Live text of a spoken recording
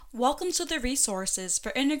Welcome to the Resources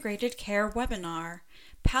for Integrated Care webinar,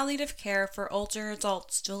 Palliative Care for Older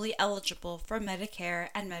Adults Dually Eligible for Medicare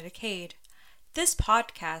and Medicaid. This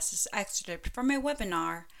podcast is excerpted from a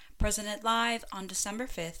webinar presented live on December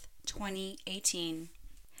 5th, 2018.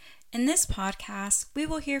 In this podcast, we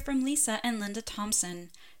will hear from Lisa and Linda Thompson,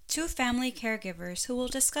 two family caregivers who will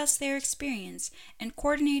discuss their experience in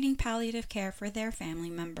coordinating palliative care for their family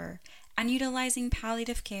member and utilizing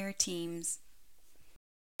palliative care teams.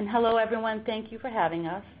 Hello, everyone. Thank you for having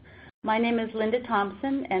us. My name is Linda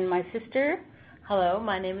Thompson, and my sister. Hello,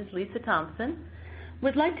 my name is Lisa Thompson.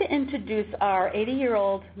 Would like to introduce our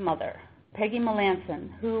 80-year-old mother, Peggy Melanson,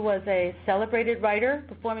 who was a celebrated writer,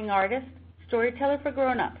 performing artist, storyteller for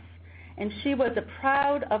grown-ups, and she was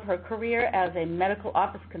proud of her career as a medical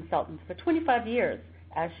office consultant for 25 years,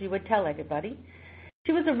 as she would tell everybody.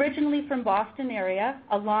 She was originally from Boston area,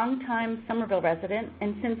 a longtime Somerville resident,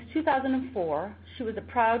 and since 2004, she was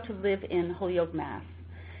proud to live in Holyoke, Mass.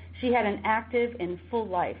 She had an active and full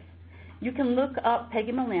life. You can look up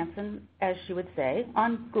Peggy Melanson, as she would say,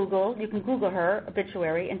 on Google. You can Google her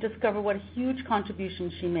obituary and discover what a huge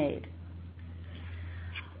contribution she made.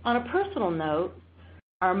 On a personal note,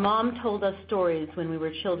 our mom told us stories when we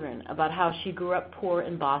were children about how she grew up poor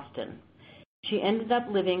in Boston. She ended up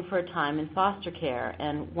living for a time in foster care,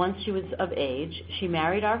 and once she was of age, she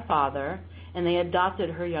married our father, and they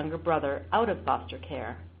adopted her younger brother out of foster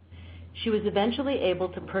care. She was eventually able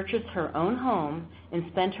to purchase her own home and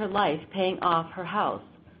spent her life paying off her house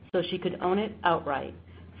so she could own it outright,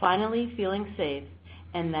 finally feeling safe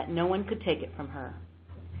and that no one could take it from her.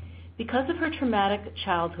 Because of her traumatic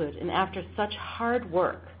childhood and after such hard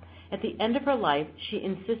work, at the end of her life, she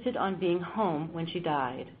insisted on being home when she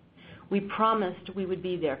died. We promised we would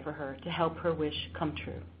be there for her to help her wish come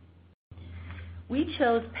true. We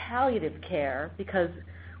chose palliative care because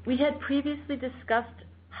we had previously discussed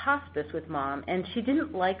hospice with Mom, and she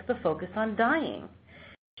didn't like the focus on dying.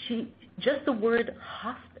 Just the word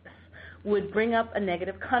hospice would bring up a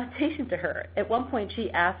negative connotation to her. At one point,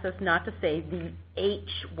 she asked us not to say the H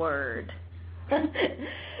word.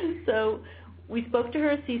 So we spoke to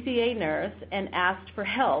her CCA nurse and asked for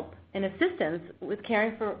help and assistance with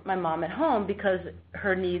caring for my mom at home because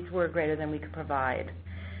her needs were greater than we could provide.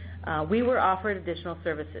 We were offered additional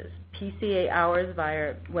services, PCA hours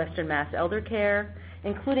via Western Mass Elder Care,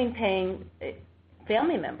 including paying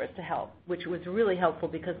family members to help, which was really helpful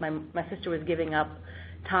because my sister was giving up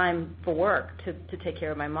time for work to take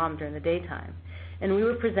care of my mom during the daytime. And we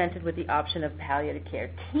were presented with the option of palliative care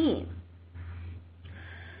team.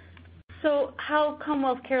 So how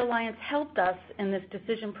Commonwealth Care Alliance helped us in this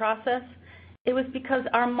decision process? It was because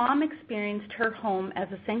our mom experienced her home as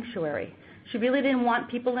a sanctuary. She really didn't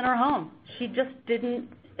want people in her home. She just didn't,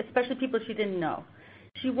 especially people she didn't know.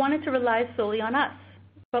 She wanted to rely solely on us,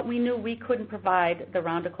 but we knew we couldn't provide the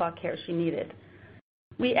round-the-clock care she needed.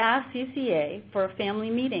 We asked CCA for a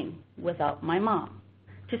family meeting without my mom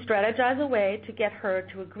to strategize a way to get her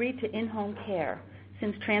to agree to in-home care,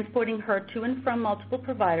 since transporting her to and from multiple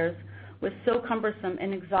providers was so cumbersome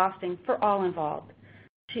and exhausting for all involved.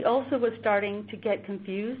 She also was starting to get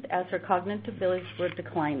confused as her cognitive abilities were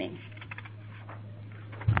declining.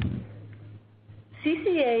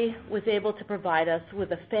 CCA was able to provide us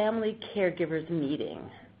with a family caregivers meeting.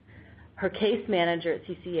 Her case manager at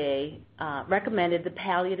CCA recommended the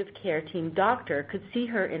palliative care team doctor could see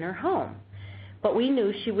her in her home, but we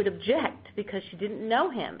knew she would object because she didn't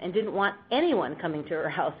know him and didn't want anyone coming to her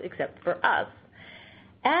house except for us.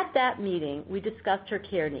 At that meeting, we discussed her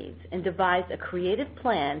care needs and devised a creative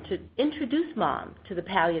plan to introduce Mom to the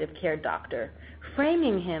palliative care doctor,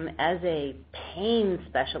 framing him as a pain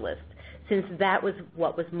specialist, since that was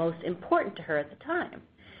what was most important to her at the time.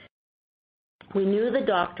 We knew the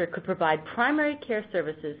doctor could provide primary care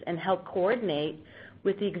services and help coordinate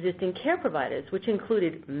with the existing care providers, which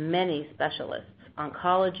included many specialists: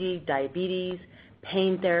 oncology, diabetes,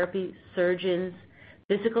 pain therapy, surgeons,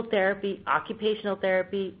 physical therapy, occupational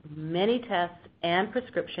therapy, many tests, and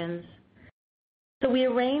prescriptions. So we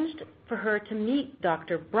arranged for her to meet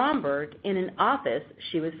Dr. Bromberg in an office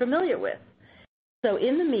she was familiar with. So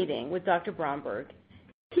in the meeting with Dr. Bromberg,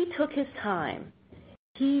 he took his time.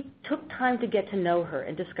 He took time to get to know her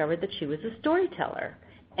and discovered that she was a storyteller.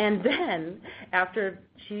 And then, after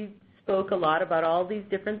she spoke a lot about all these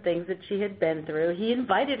different things that she had been through, he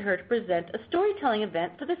invited her to present a storytelling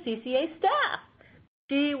event for the CCA staff.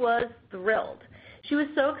 She was thrilled. She was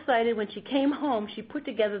so excited when she came home, she put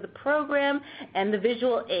together the program and the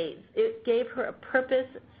visual aids. It gave her a purpose,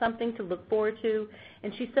 something to look forward to,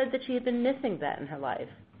 and she said that she had been missing that in her life.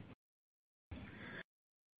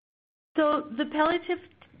 So the palliative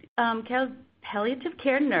care palliative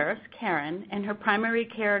care nurse, Karen, and her primary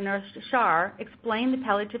care nurse, Shar, explained the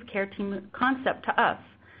palliative care team concept to us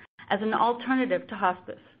as an alternative to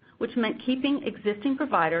hospice, which meant keeping existing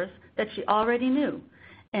providers that she already knew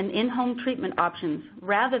and in-home treatment options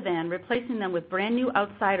rather than replacing them with brand new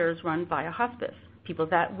outsiders run via hospice, people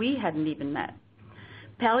that we hadn't even met.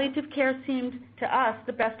 Palliative care seemed to us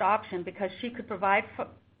the best option because she could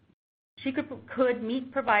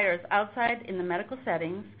meet providers outside in the medical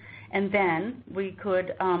settings, and then we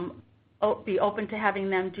could be open to having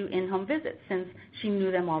them do in-home visits since she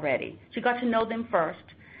knew them already. She got to know them first,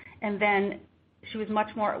 and then she was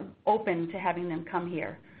much more open to having them come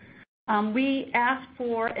here. We asked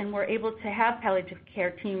for and were able to have palliative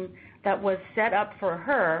care team that was set up for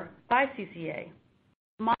her by CCA.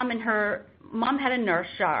 Mom had a nurse,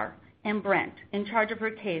 Shar, and Brent in charge of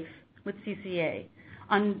her case with CCA,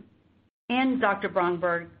 and Dr.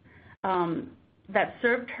 Bromberg that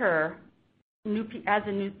served her as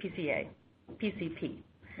a new PCP.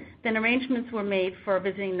 Then arrangements were made for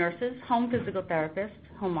visiting nurses, home physical therapists,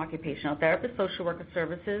 home occupational therapists, social worker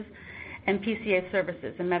services, and PCA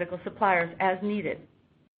services and medical suppliers as needed.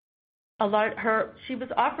 She was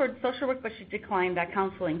offered social work, but she declined that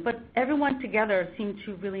counseling. But everyone together seemed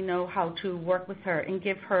to really know how to work with her and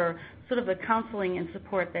give her sort of the counseling and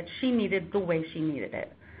support that she needed the way she needed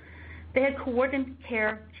it. They had coordinated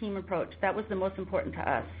care team approach. That was the most important to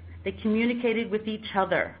us. They communicated with each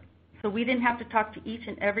other, so we didn't have to talk to each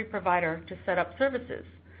and every provider to set up services.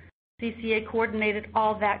 CCA coordinated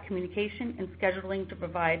all that communication and scheduling to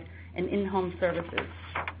provide an in-home services.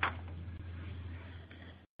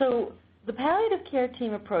 So the palliative care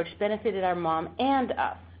team approach benefited our mom and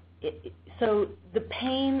us. So the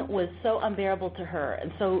pain was so unbearable to her,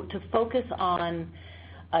 and so to focus on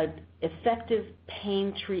effective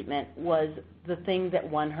pain treatment was the thing that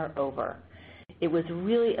won her over. It was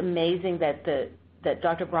really amazing that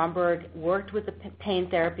Dr. Bromberg worked with the pain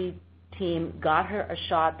therapy team, got her a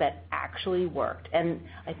shot that actually worked. And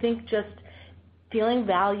I think just feeling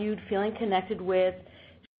valued, feeling connected with,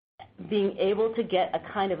 being able to get a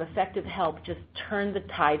kind of effective help just turned the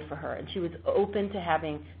tide for her. And she was open to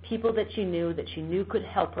having people that she knew could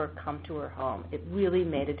help her come to her home. It really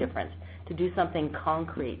made a difference to do something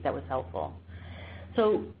concrete that was helpful.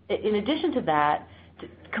 So in addition to that,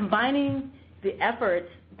 combining the efforts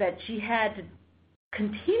that she had to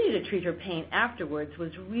continue to treat her pain afterwards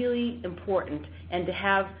was really important, and to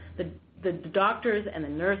have the doctors and the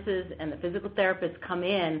nurses and the physical therapists come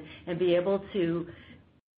in and be able to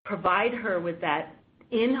provide her with that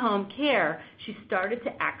in-home care, she started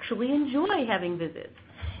to actually enjoy having visits.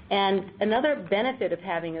 And another benefit of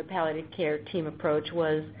having a palliative care team approach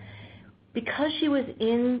was because she was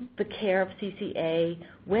in the care of CCA,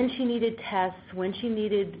 when she needed tests, when she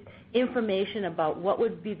needed information about what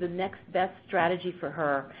would be the next best strategy for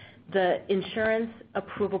her, the insurance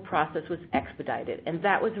approval process was expedited, and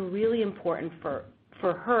that was really important for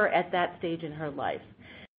her at that stage in her life.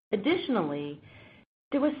 Additionally,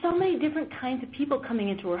 there were so many different kinds of people coming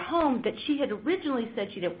into her home that she had originally said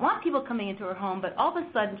she didn't want people coming into her home, but all of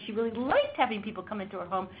a sudden she really liked having people come into her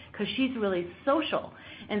home because she's really social.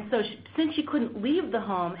 And so since she couldn't leave the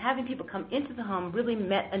home, having people come into the home really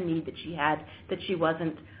met a need that she had that she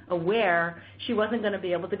wasn't aware she wasn't going to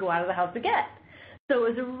be able to go out of the house to get. So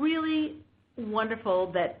it was really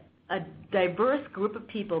wonderful that a diverse group of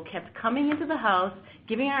people kept coming into the house,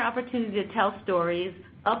 giving her opportunity to tell stories,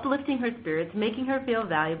 uplifting her spirits, making her feel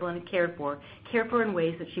valuable and cared for in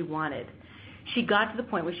ways that she wanted. She got to the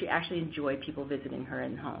point where she actually enjoyed people visiting her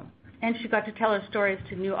in home. And she got to tell her stories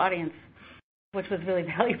to a new audience, which was really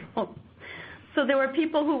valuable. So there were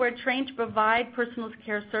people who were trained to provide personal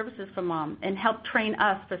care services for Mom and help train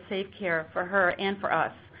us for safe care for her and for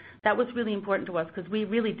us. That was really important to us because we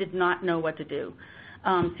really did not know what to do.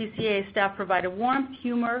 CCA staff provided warmth,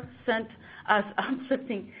 humor, sent us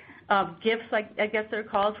uplifting gifts, like I guess they're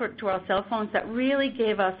called, to our cell phones that really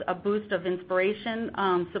gave us a boost of inspiration,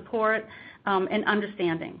 support, and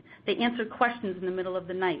understanding. They answered questions in the middle of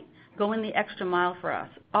the night, going the extra mile for us,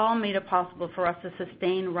 all made it possible for us to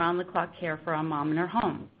sustain round-the-clock care for our mom in her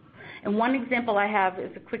home. And one example I have is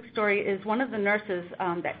a quick story, is one of the nurses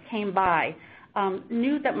that came by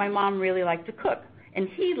knew that my mom really liked to cook, and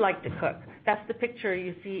he liked to cook. That's the picture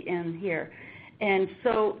you see in here. And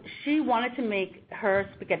so she wanted to make her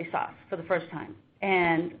spaghetti sauce for the first time,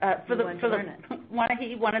 and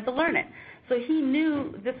he wanted to learn it. So he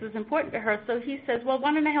knew this was important to her. So he says, "Well,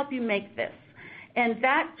 why don't I help you make this?" And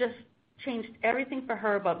that just changed everything for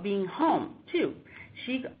her about being home too.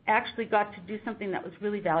 She actually got to do something that was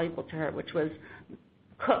really valuable to her, which was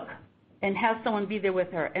cook and have someone be there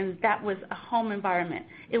with her. And that was a home environment.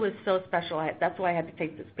 It was so special. That's why I had to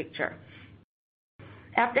take this picture.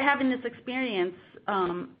 After having this experience,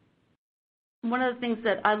 one of the things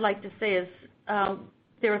that I'd like to say is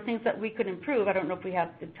there are things that we could improve. I don't know if we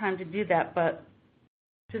have the time to do that, but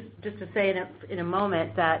just to say in a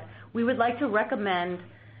moment that we would like to recommend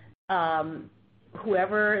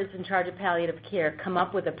whoever is in charge of palliative care come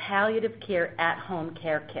up with a palliative care at-home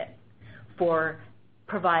care kit for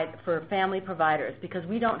family providers, because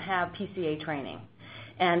we don't have PCA training.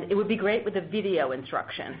 And it would be great with a video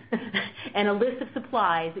instruction and a list of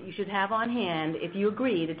supplies that you should have on hand if you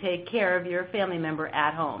agree to take care of your family member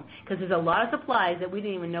at home, because there's a lot of supplies that we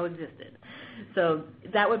didn't even know existed. So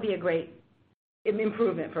that would be a great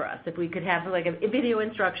improvement for us if we could have like a video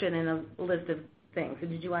instruction and a list of things. So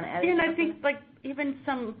did you want to add anything? And I think like even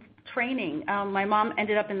some training. My mom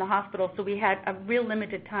ended up in the hospital, so we had a real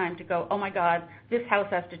limited time to go, oh my God, this house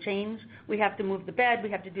has to change. We have to move the bed.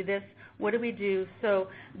 We have to do this. What do we do? So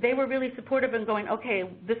they were really supportive in going, okay,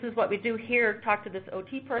 this is what we do here. Talk to this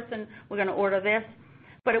OT person. We're going to order this.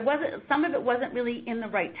 But some of it wasn't really in the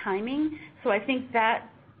right timing. So I think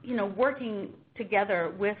that, working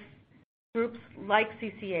together with groups like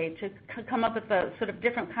CCA to come up with a sort of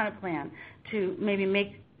different kind of plan to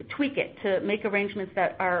maybe tweak it to make arrangements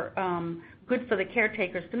that are good for the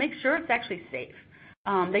caretakers to make sure it's actually safe.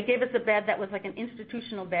 They gave us a bed that was like an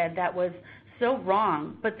institutional bed that was so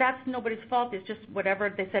wrong, but that's nobody's fault. It's just whatever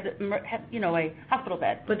they said, a hospital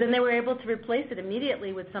bed. But then they were able to replace it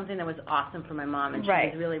immediately with something that was awesome for my mom, and she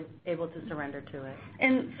was really able to surrender to it.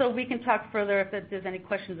 And so we can talk further if there's any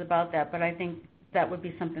questions about that, but I think that would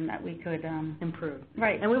be something that we could improve.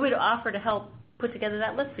 Right. And we would offer to help put together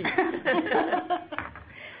that list for you.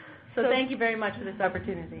 So thank you very much for this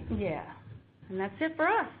opportunity. Yeah. And that's it for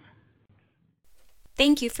us.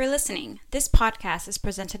 Thank you for listening. This podcast is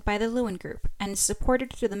presented by the Lewin Group and is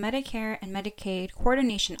supported through the Medicare and Medicaid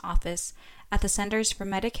Coordination Office at the Centers for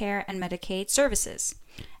Medicare and Medicaid Services.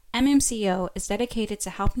 MMCO is dedicated to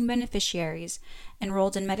helping beneficiaries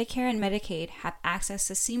enrolled in Medicare and Medicaid have access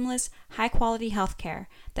to seamless, high-quality health care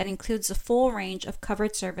that includes a full range of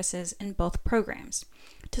covered services in both programs.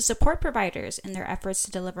 To support providers in their efforts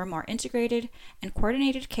to deliver more integrated and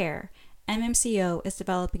coordinated care, MMCO is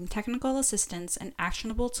developing technical assistance and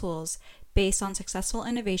actionable tools based on successful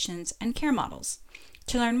innovations and care models.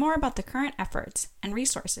 To learn more about the current efforts and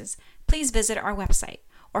resources, please visit our website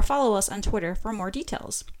or follow us on Twitter for more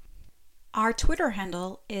details. Our Twitter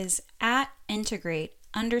handle is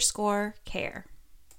 @integrate_care.